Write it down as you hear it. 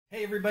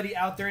Hey everybody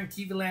out there in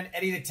TV land,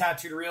 Eddie the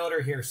Tattooed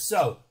Realtor here.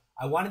 So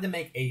I wanted to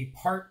make a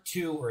part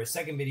 2 or a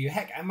second video.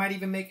 Heck, I might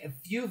even make a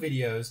few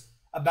videos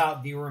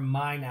about the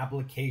Remine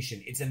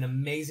application. It's an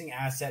amazing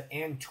asset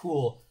and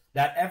tool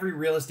that every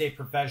real estate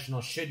professional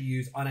should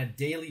use on a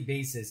daily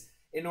basis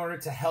in order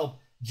to help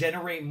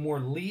generate more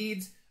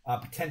leads,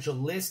 potential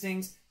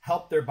listings,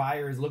 help their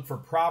buyers look for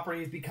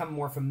properties, become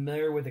more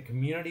familiar with the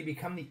community,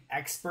 become the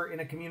expert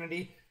in a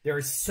community. There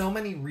are so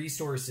many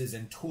resources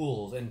and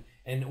tools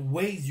and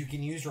ways you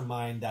can use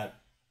Remine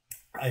that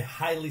I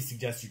highly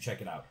suggest you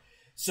check it out.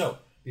 So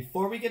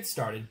before we get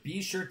started,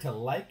 be sure to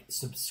like,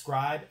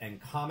 subscribe,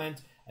 and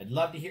comment. I'd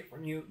love to hear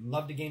from you,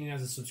 love to gain you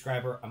as a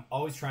subscriber. I'm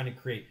always trying to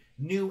create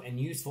new and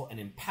useful and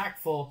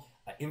impactful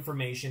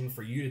information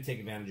for you to take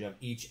advantage of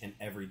each and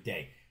every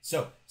day.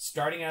 So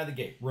starting out of the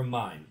gate,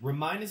 Remine.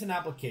 Remine is an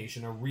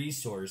application, a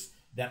resource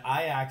that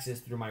I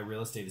access through my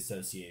real estate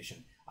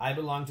association. I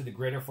belong to the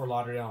Greater Fort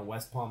Lauderdale and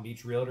West Palm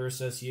Beach Realtor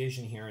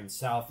Association here in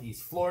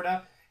Southeast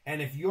Florida.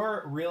 And if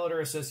your realtor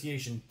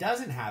association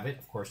doesn't have it,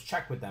 of course,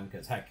 check with them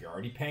because, heck, you're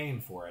already paying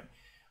for it.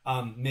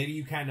 Maybe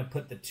you kind of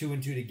put the 2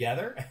 and 2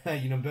 together,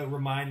 but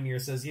Remine and your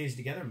association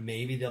together.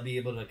 Maybe they'll be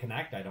able to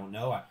connect. I don't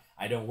know.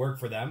 I don't work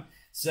for them.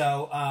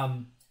 So,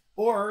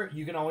 or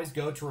you can always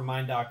go to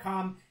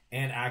remine.com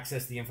and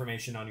access the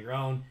information on your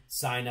own.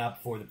 Sign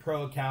up for the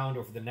pro account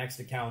or for the next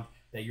account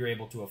that you're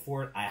able to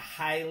afford. I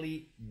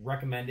highly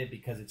recommend it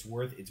because it's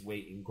worth its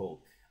weight in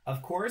gold.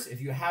 Of course,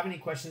 if you have any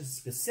questions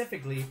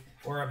specifically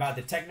or about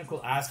the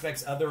technical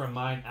aspects of the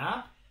Remine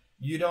app,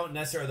 you don't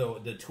necessarily,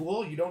 the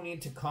tool, you don't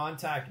need to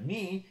contact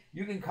me.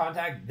 You can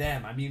contact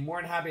them. I'd be more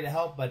than happy to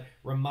help, but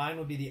Remine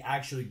would be the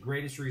actually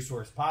greatest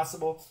resource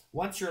possible.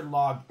 Once you're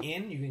logged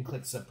in, you can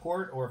click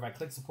support, or if I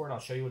click support, I'll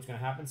show you what's going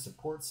to happen.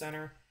 Support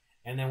center.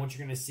 And then what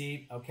you're going to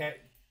see, okay,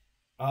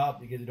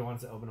 because you don't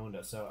want it to open a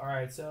window. So, all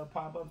right, so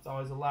pop-ups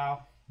always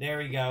allow. There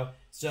we go.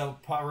 So,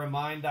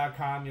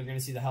 remine.com, you're going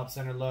to see the help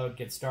center load,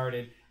 get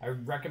started. I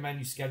recommend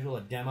you schedule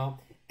a demo.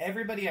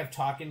 Everybody I've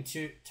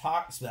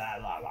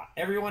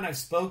everyone I've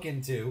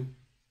spoken to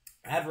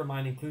at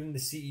Remine, including the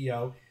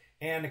CEO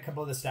and a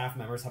couple of the staff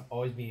members, have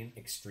always been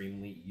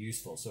extremely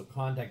useful. So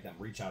contact them,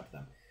 reach out to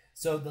them.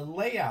 So the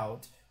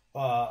layout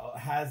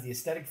has the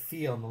aesthetic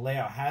feel, and the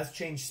layout has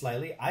changed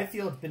slightly. I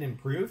feel it's been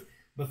improved.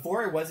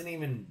 Before it wasn't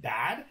even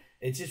bad.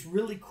 It's just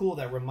really cool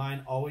that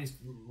Remine always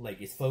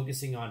is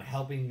focusing on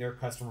helping their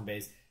customer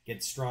base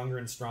get stronger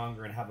and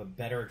stronger and have a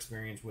better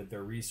experience with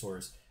their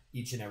resource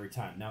each and every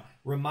time. Now,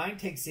 Remine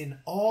takes in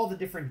all the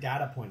different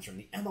data points from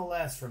the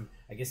MLS, from,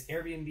 I guess,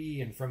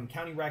 Airbnb, and from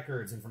county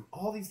records, and from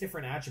all these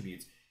different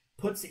attributes,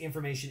 puts the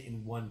information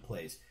in one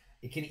place.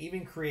 It can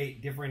even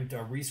create different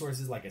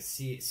resources like a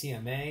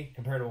CMA,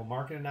 comparative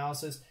market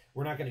analysis.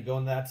 We're not going to go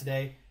into that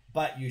today,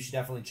 but you should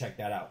definitely check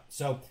that out.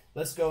 So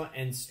let's go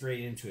and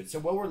straight into it. So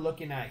what we're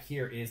looking at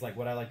here is like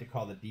what I like to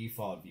call the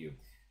default view.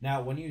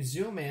 Now, when you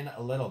zoom in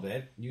a little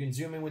bit, you can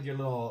zoom in with your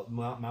little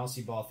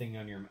mousey ball thing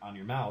on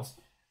your mouse,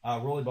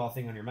 rolly ball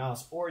thing on your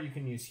mouse, or you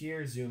can use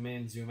here, zoom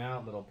in, zoom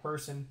out, little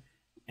person,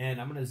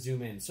 and I'm going to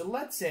zoom in. So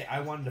let's say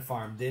I wanted to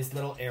farm this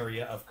little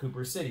area of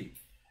Cooper City.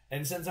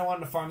 And since I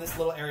wanted to farm this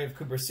little area of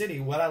Cooper City,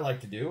 what I like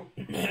to do,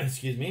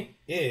 excuse me,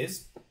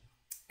 is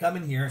come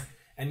in here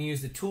and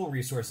use the tool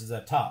resources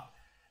at top.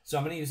 So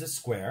I'm going to use a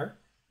square.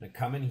 I'm going to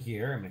come in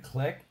here. I'm going to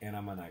click, and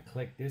I'm going to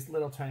click this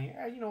little tiny,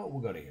 you know what,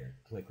 we'll go to here.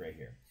 Click right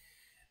here.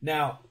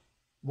 Now,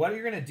 what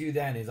you're going to do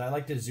then is I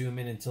like to zoom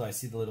in until I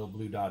see the little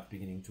blue dots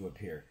beginning to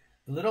appear.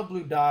 The little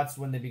blue dots,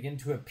 when they begin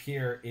to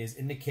appear, is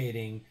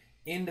indicating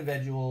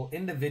individual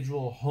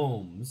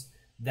homes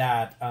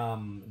that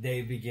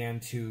they began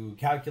to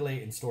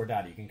calculate and store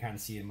data. You can kind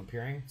of see them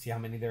appearing. See how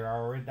many there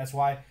are already? That's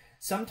why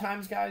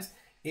sometimes, guys,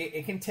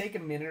 it can take a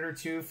minute or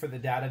two for the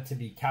data to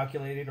be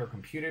calculated or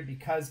computed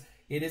because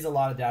it is a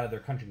lot of data they're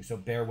crunching, so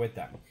bear with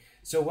them.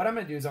 So what I'm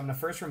going to do is I'm going to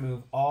first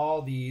remove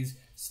all these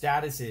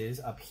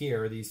statuses up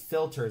here, these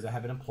filters that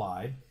have been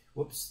applied.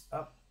 Whoops,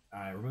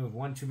 I removed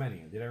one too many.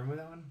 Did I remove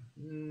that one?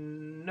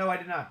 No, I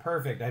did not.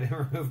 Perfect, I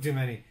didn't remove too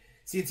many.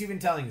 See, it's even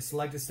telling you,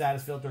 select a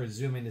status filter,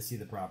 zoom in to see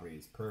the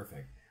properties.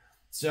 Perfect.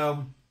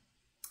 So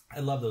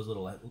I love those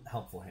little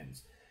helpful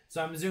hints.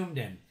 So I'm zoomed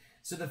in.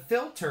 So the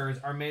filters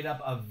are made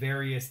up of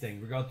various things.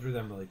 We'll go through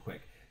them really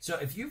quick. So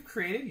if you've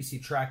created, you see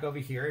track over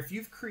here. If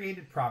you've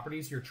created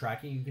properties you're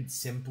tracking, you can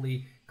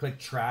simply click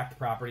tracked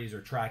properties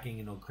or tracking,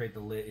 and it'll create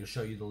the list. It'll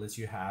show you the list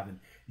you have, and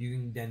you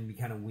can then be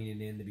kind of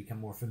weaned in to become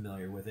more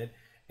familiar with it.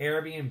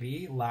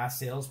 Airbnb, last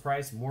sales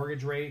price,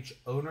 mortgage rate,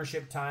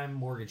 ownership time,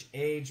 mortgage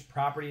age,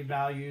 property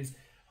values,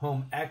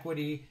 home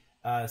equity,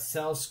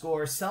 sell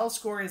score. Sell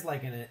score is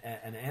like an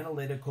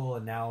analytical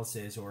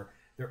analysis or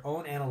their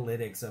own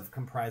analytics of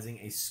comprising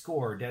a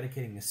score,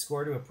 dedicating a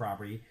score to a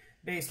property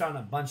based on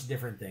a bunch of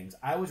different things.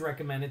 I always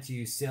recommend it to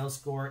use sales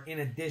score in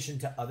addition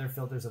to other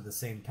filters at the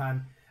same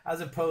time,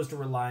 as opposed to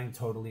relying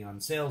totally on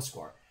sales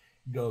score.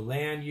 Go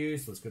land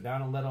use. Let's go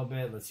down a little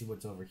bit. Let's see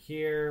what's over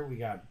here. We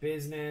got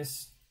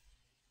business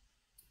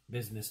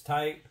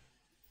type,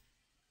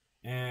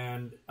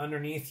 And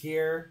underneath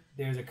here,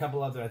 there's a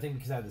couple other, I think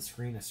because I have the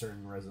screen a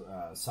certain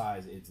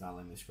size, it's not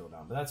letting me scroll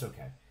down, but that's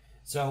okay.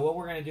 So what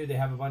we're going to do, they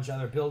have a bunch of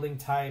other building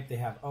type, they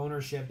have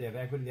ownership, they have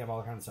equity, they have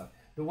all kinds of stuff.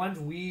 The ones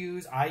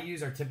I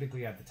use are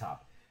typically at the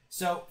top.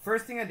 So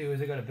first thing I do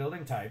is I go to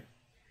building type.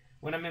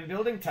 When I'm in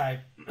building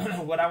type,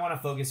 what I want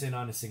to focus in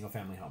on is single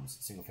family homes.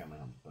 Single family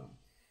homes, boom.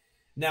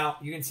 Now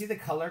you can see the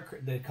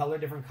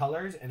different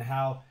colors, and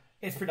how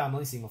it's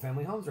predominantly single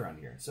family homes around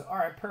here. So all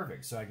right,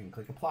 perfect. So I can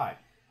click apply.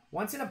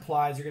 Once it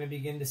applies, you're going to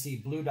begin to see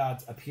blue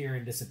dots appear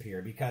and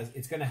disappear, because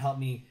it's going to help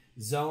me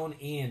zone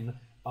in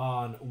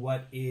on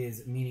what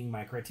is meeting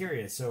my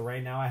criteria. So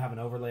right now I have an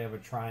overlay of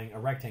a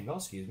rectangle,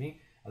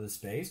 of the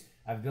space.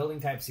 I have building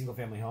type single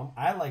family home.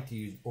 I like to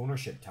use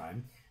ownership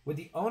time. With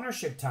the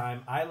ownership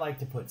time, I like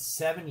to put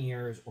 7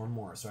 years or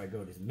more. So I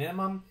go to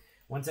minimum.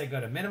 Once I go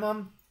to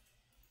minimum,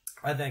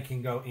 I then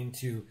can go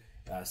into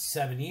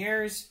 7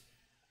 years.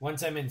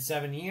 Once I'm in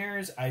 7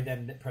 years, I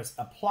then press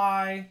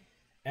apply.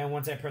 And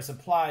once I press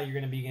apply, you're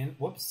going to begin,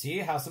 whoops, see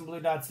how some blue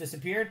dots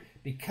disappeared?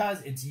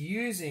 Because it's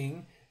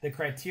using the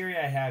criteria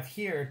I have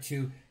here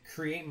to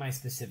create my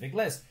specific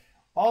list.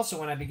 Also,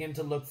 when I begin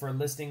to look for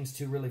listings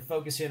to really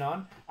focus in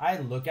on, I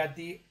look at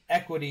the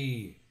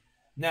equity.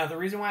 Now, the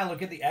reason why I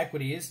look at the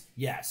equity is,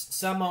 yes,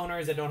 some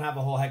owners that don't have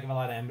a whole heck of a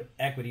lot of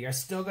equity are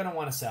still going to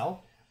want to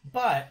sell,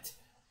 but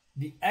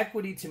the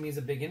equity to me is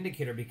a big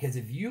indicator, because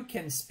if you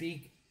can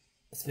speak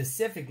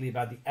specifically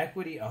about the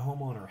equity a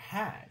homeowner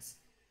has,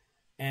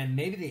 and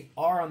maybe they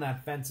are on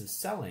that fence of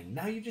selling,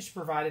 now you just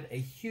provided a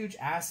huge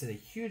asset, a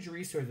huge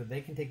resource that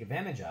they can take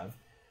advantage of,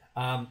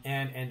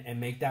 and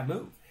make that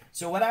move.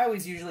 So what I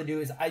always usually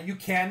do is you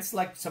can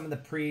select some of the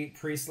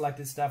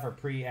pre-selected stuff or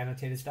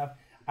pre-annotated stuff.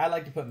 I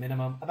like to put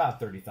minimum about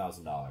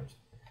 $30,000.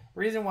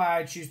 Reason why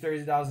I choose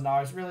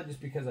 $30,000 really just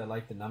because I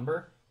like the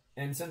number,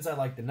 and since I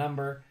like the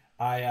number,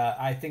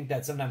 I think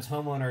that sometimes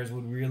homeowners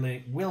would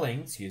really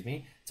willing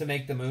to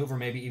make the move, or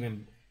maybe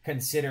even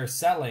consider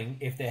selling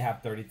if they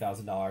have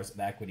 $30,000 of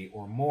equity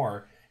or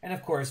more. And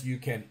of course, you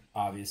can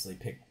obviously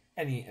pick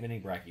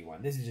any bracket you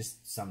want. This is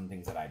just some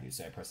things that I do.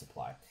 So I press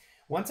apply.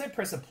 Once I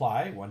press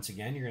apply, once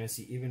again, you're going to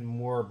see even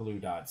more blue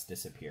dots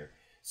disappear.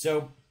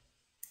 So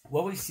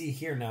what we see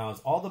here now is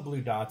all the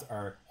blue dots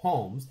are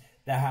homes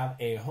that have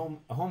a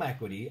home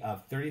equity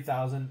of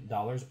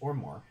 $30,000 or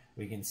more.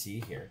 We can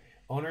see here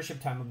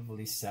ownership time of at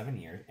least 7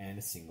 years and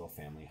a single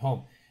family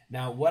home.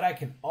 Now, what I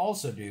can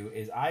also do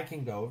is I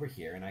can go over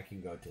here and I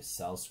can go to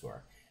sell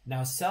score.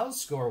 Now, sell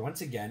score,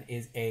 once again,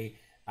 is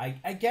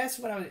I guess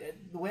the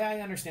way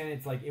I understand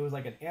it, it was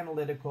like an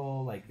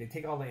analytical, like they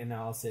take all the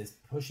analysis,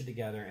 push it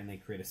together, and they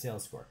create a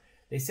sales score.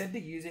 They said to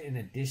use it in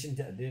addition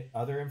to the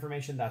other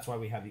information. That's why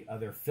we have the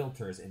other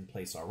filters in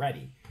place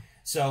already.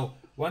 So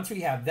once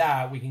we have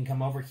that, we can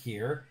come over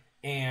here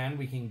and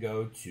we can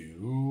go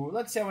to,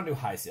 let's say I want to do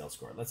high sales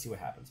score. Let's see what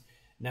happens.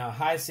 Now,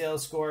 high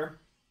sales score,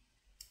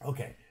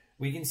 okay.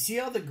 We can see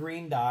all the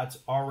green dots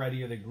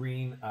already, or the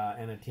green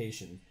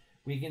annotation.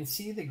 We can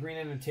see the green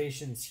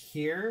annotations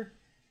here,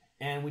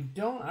 and I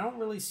don't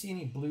really see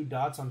any blue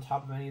dots on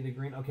top of any of the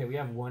green. Okay, we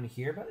have one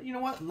here, but you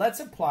know what? Let's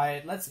apply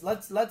it.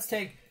 Let's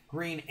take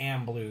green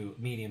and blue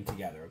medium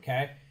together,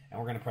 okay? And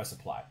we're gonna press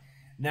apply.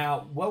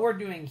 Now, what we're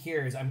doing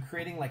here is I'm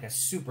creating like a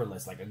super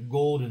list, like a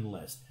golden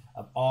list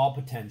of all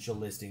potential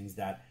listings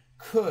that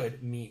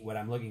could meet what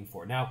I'm looking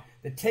for. Now,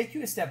 to take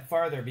you a step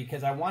farther,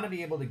 because I want to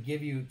be able to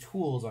give you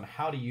tools on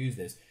how to use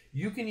this,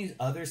 you can use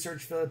other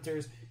search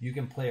filters. You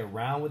can play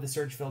around with the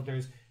search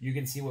filters. You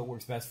can see what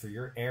works best for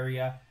your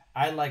area.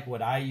 I like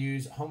what I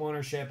use: home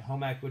ownership,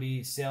 home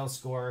equity, sales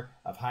score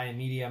of high and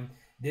medium.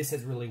 This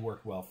has really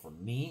worked well for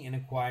me in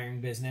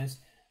acquiring business.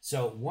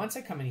 So once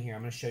I come in here,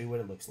 I'm going to show you what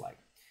it looks like.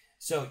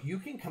 So you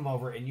can come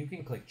over and you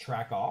can click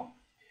track all,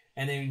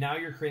 and then now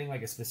you're creating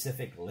like a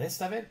specific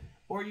list of it,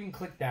 or you can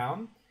click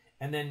down.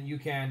 And then you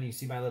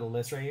see my little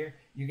list right here.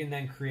 You can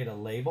then create a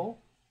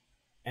label.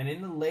 And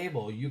in the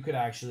label, you could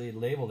actually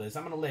label this.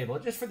 I'm going to label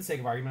it just for the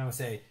sake of argument. I'm going to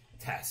say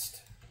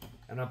test.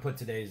 And I'll put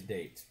today's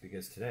date,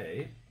 because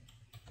today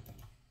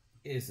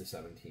is the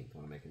 17th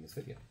when I'm making this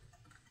video.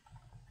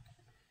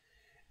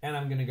 And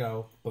I'm going to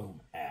go,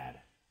 boom, add.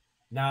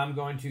 Now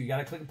you got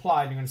to click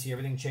apply, and you're going to see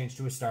everything change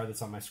to a star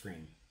that's on my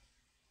screen.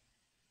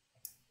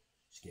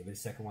 Just give it a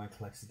second while it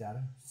collects the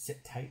data.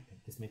 Sit tight.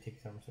 This may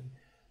take several seconds.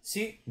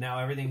 See, now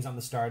everything's on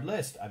the starred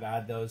list. I've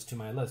added those to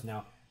my list.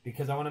 Now,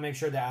 because I want to make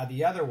sure to add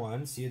the other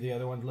ones, see the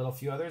other ones,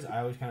 few others, I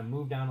always kind of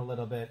move down a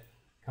little bit,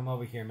 come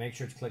over here, make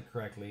sure it's clicked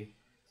correctly.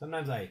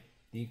 Sometimes I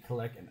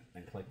deselect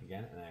and click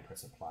again, and then I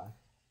press apply.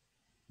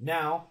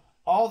 Now,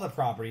 all the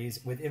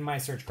properties within my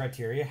search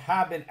criteria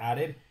have been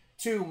added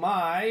to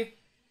my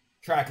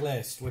track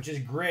list, which is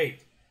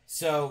great.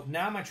 So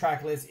now my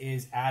track list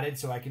is added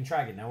so I can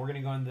track it. Now we're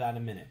going to go into that in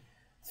a minute.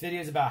 This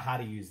video is about how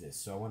to use this,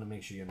 so I want to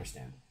make sure you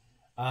understand.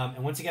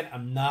 And once again,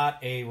 I'm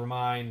not a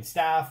Remine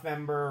staff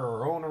member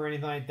or owner or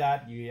anything like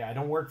that. I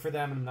don't work for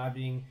them, and I'm not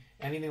being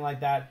anything like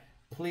that.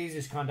 Please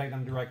just contact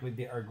them directly.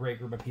 They are a great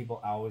group of people,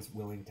 always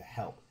willing to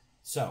help.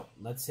 So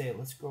let's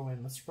scroll in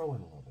a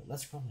little bit.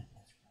 Let's scroll in.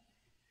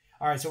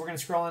 All right, so we're going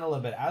to scroll in a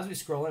little bit. As we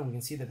scroll in, we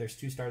can see that there's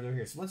 2 stars over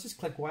here. So let's just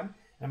click one, and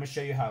I'm going to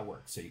show you how it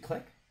works. So you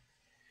click.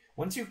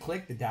 Once you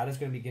click, the data is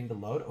going to begin to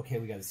load. Okay,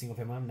 we got a single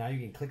family home. Now you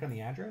can click on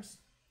the address.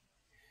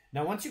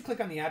 Now, once you click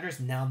on the address,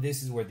 now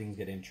this is where things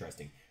get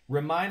interesting.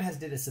 Remine has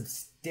did a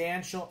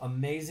substantial,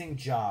 amazing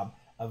job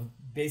of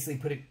basically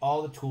putting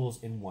all the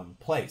tools in one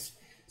place.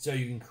 So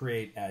you can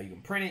create, you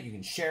can print it, you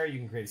can share it, you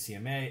can create a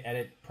CMA,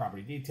 edit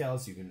property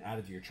details, you can add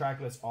it to your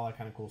track list, all that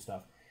kind of cool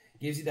stuff.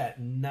 Gives you that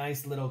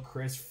nice little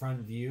crisp front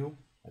view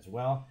as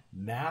well.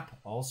 Map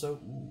also.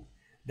 Ooh.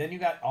 Then you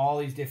got all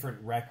these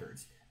different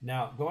records.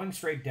 Now, going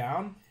straight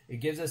down, it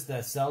gives us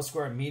the sales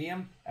score at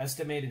medium,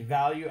 estimated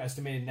value,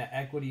 estimated net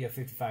equity of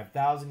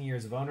 55,000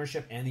 years of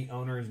ownership, and the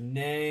owner's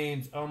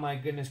names. Oh my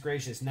goodness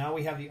gracious. Now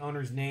we have the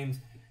owner's names.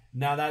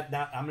 Now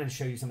that I'm going to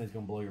show you something that's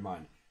going to blow your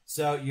mind.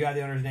 So you have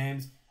the owner's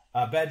names,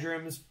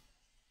 bedrooms,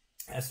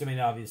 estimated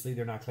obviously.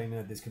 They're not claiming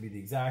that this could be the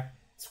exact.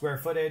 Square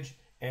footage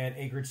and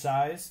acreage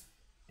size.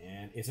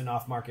 And it's an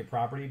off-market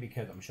property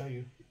because, I'm going to show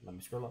you. Let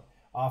me scroll up.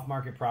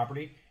 Off-market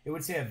property. It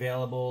would say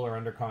available or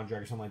under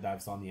contract or something like that.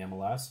 It's on the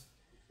MLS.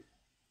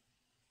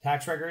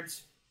 Tax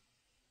records.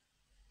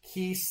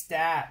 Key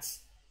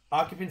stats.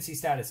 Occupancy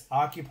status.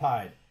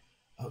 Occupied.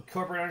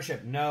 Corporate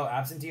ownership. No.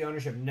 Absentee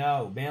ownership.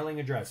 No. Mailing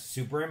address.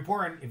 Super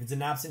important. If it's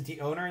an absentee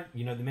owner,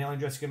 you know, the mailing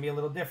address is going to be a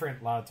little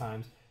different a lot of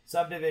times.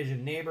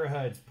 Subdivision.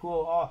 Neighborhoods.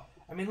 Pool. All.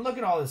 I mean, look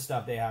at all this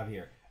stuff they have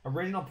here.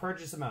 Original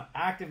purchase amount.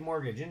 Active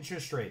mortgage.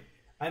 Interest rate.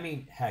 I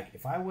mean, heck,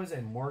 if I was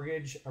a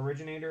mortgage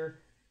originator,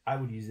 I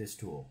would use this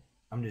tool.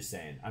 I'm just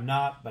saying. I'm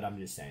not, but I'm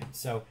just saying.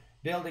 So,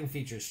 building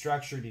features,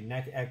 structure,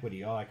 net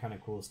equity, all that kind of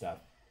cool stuff.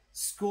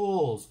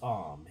 Schools.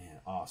 Oh,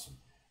 man, awesome.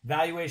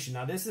 Valuation.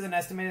 Now, this is an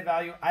estimated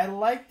value. I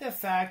like the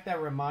fact that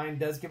Remine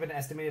does give an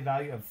estimated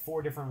value of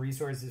 4 different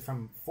resources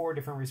from 4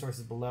 different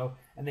resources below,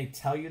 and they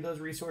tell you those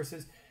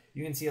resources.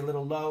 You can see a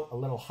little low, a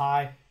little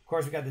high. Of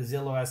course, we got the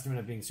Zillow estimate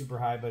of being super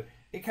high, but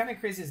it kind of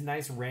creates this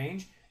nice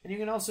range. And you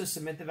can also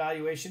submit the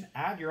valuation,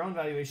 add your own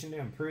valuation to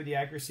improve the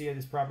accuracy of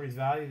this property's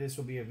value. This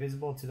will be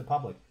visible to the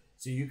public.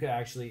 So you could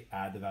actually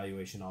add the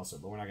valuation also,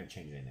 but we're not going to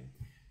change anything.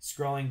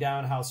 Scrolling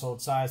down,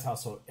 household size,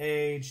 household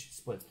age,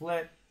 split,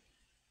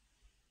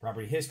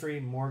 property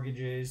history,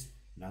 mortgages.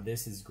 Now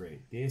this is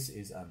great. This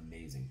is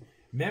amazing.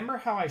 Remember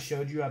how I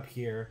showed you up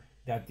here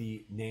that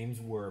the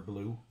names were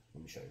blue?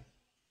 Let me show you.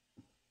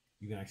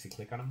 You can actually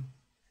click on them.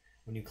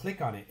 When you click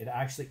on it, it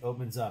actually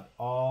opens up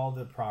all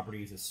the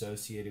properties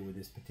associated with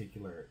this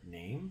particular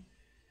name.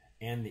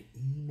 And the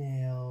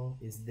email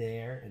is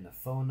there, and the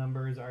phone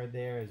numbers are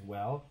there as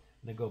well.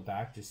 I'm going to go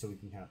back just so we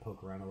can kind of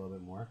poke around a little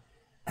bit more.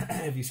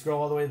 If you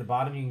scroll all the way to the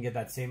bottom, you can get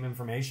that same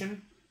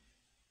information.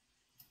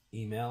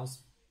 Emails,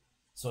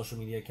 social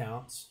media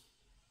accounts.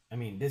 I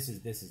mean, this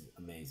is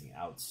amazing,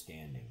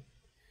 outstanding.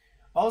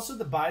 Also,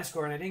 the buy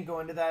score, and I didn't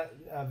go into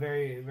that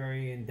very,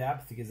 very in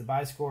depth because the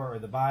buy score or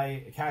the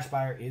cash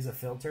buyer is a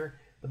filter.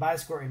 The buy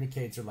score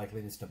indicates your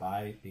likeliness to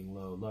buy, being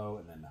low, low,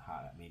 and then the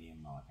high, medium,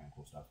 and all that kind of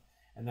cool stuff.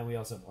 And then we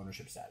also have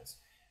ownership status.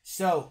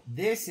 So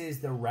this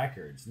is the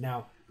records.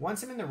 Now,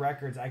 once I'm in the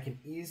records, I can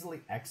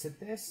easily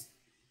exit this.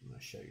 I'm going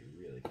to show you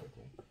really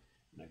quickly.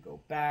 I'm going to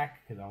go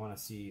back because I want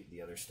to see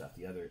the other stuff,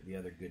 the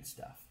other good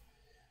stuff.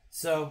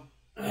 So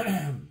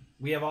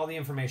we have all the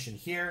information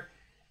here.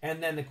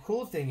 And then the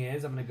cool thing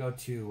is, I'm going to go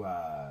to,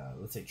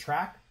 let's say,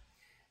 track.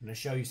 I'm going to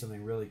show you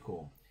something really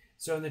cool.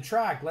 So in the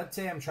track, let's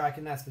say I'm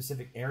tracking that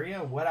specific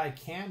area. What I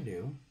can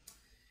do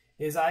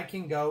is I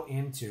can go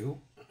into,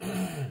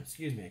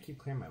 excuse me, I keep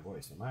clearing my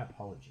voice, so my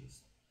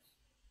apologies.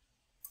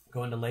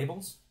 Go into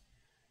labels.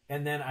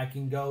 And then I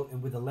can go,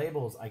 and with the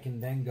labels, I can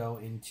then go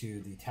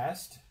into the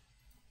test.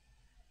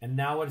 And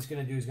now what it's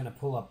going to do is going to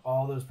pull up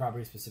all those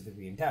properties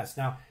specifically in test.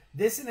 Now,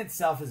 this in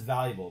itself is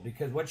valuable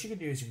because what you can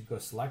do is you can go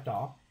select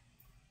all.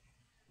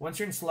 Once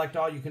you're in select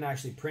all, you can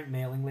actually print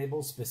mailing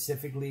labels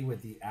specifically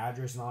with the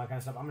address and all that kind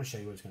of stuff. I'm going to show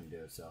you what it's going to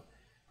do. So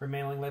for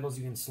mailing labels,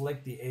 you can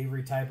select the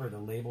Avery type or the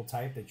label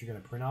type that you're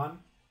going to print on.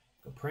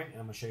 Go print,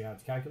 and I'm going to show you how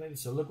it's calculated.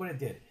 So look what it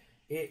did.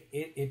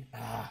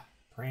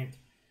 Print.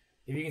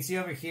 If you can see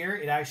over here,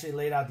 it actually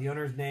laid out the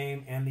owner's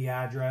name and the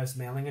address,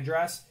 mailing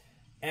address.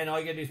 And all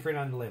you got to do is print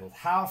on the labels.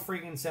 How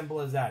freaking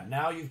simple is that?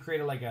 Now you've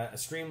created like a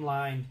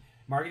streamlined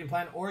marketing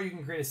plan, or you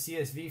can create a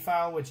CSV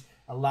file, which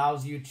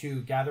allows you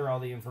to gather all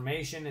the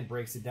information and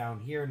breaks it down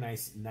here.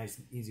 Nice,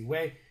 easy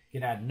way. You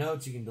can add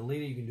notes, you can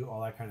delete it, you can do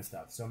all that kind of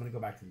stuff. So I'm going to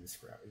go back to the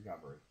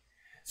discovery.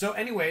 So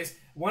anyways,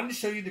 wanted to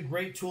show you the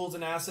great tools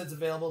and assets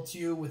available to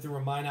you with the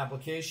Remine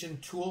application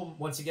tool.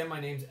 Once again, my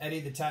name's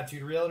Eddie, the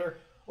Tattooed Realtor,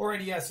 or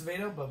Eddie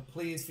Acevedo, but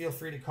please feel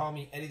free to call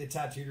me Eddie, the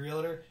Tattooed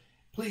Realtor.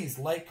 Please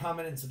like,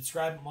 comment, and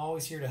subscribe. I'm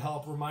always here to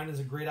help. Remine is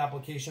a great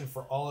application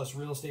for all us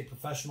real estate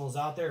professionals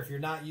out there. If you're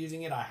not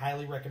using it, I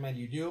highly recommend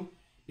you do.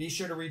 Be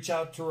sure to reach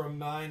out to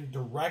Remine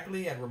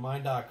directly at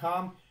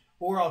remine.com,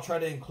 or I'll try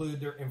to include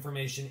their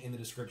information in the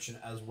description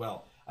as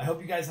well. I hope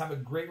you guys have a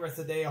great rest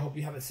of the day. I hope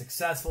you have a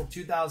successful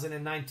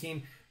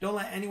 2019. Don't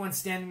let anyone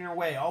stand in your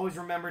way. Always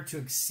remember to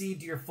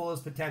exceed to your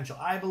fullest potential.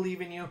 I believe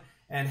in you,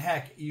 and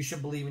heck, you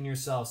should believe in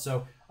yourself.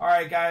 So All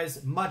right,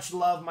 guys, much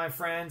love, my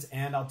friends,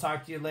 and I'll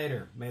talk to you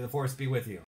later. May the force be with you.